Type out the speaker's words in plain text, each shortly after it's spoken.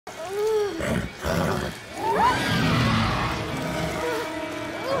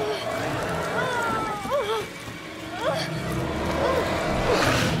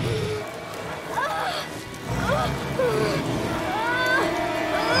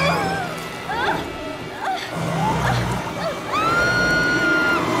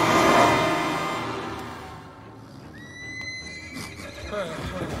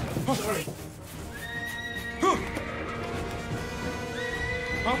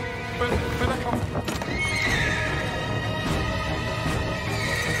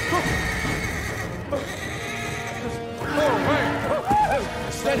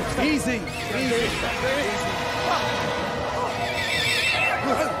Easy, easy.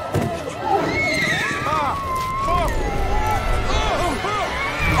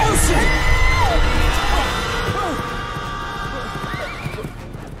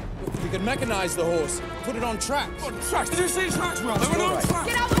 We could mechanize the horse, put it on tracks. On tracks? Did you see tracks, Will? They were on tracks.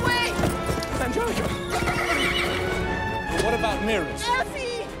 Get out of the way! Angelika! What about mirrors?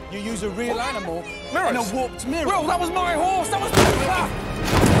 Elsie! You use a real animal Mirrors? and a warped mirror. Will, that was my horse! That was my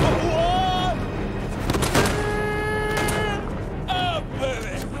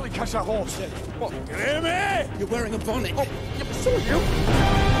really catch that horse. What? Grimmy! You're wearing a bonnet. Oh, yeah, but so are you.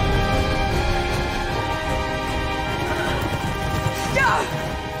 Yeah!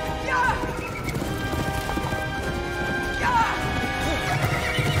 Yeah! Yeah!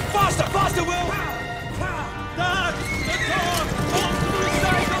 Faster, faster, Will! That's the dog! On the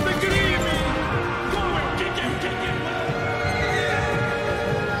side of the Grimmy! Go and kick him,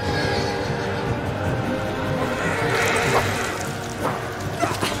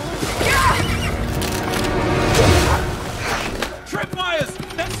 Tripwires!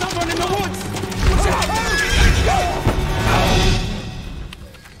 There's someone in the woods!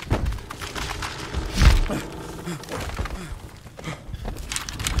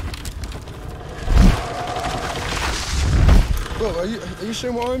 Well, are you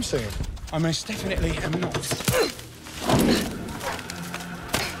saying what I'm saying? I most definitely am not.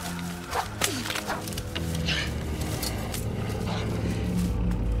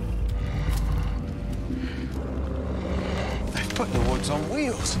 They've put the woods on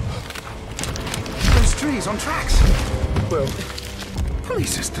wheels. Those trees on tracks. Well, Pulley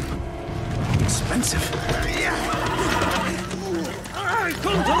system. Expensive. All right,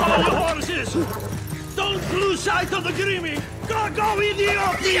 control your horses. Don't lose sight of the Grimmy. Go, idiot!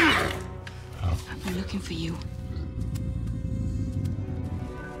 I've been looking for you.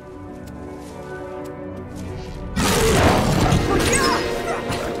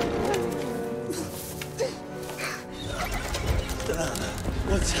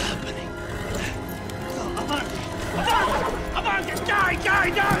 What's happening? Avanti! Die!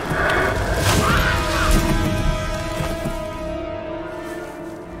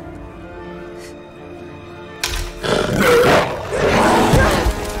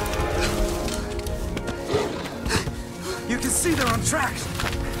 You can see they're on tracks.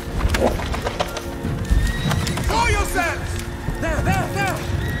 Show yourselves! There!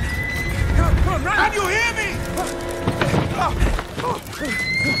 Come on, run! Can you hear me?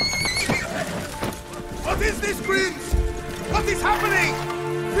 What is this, Grimms? What is happening?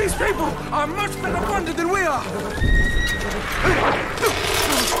 These people are much better funded than we are.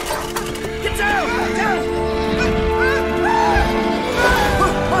 Get down!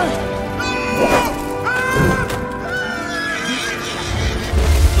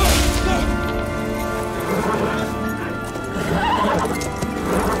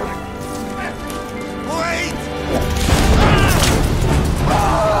 Wait!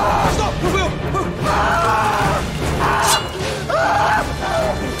 Stop! Will!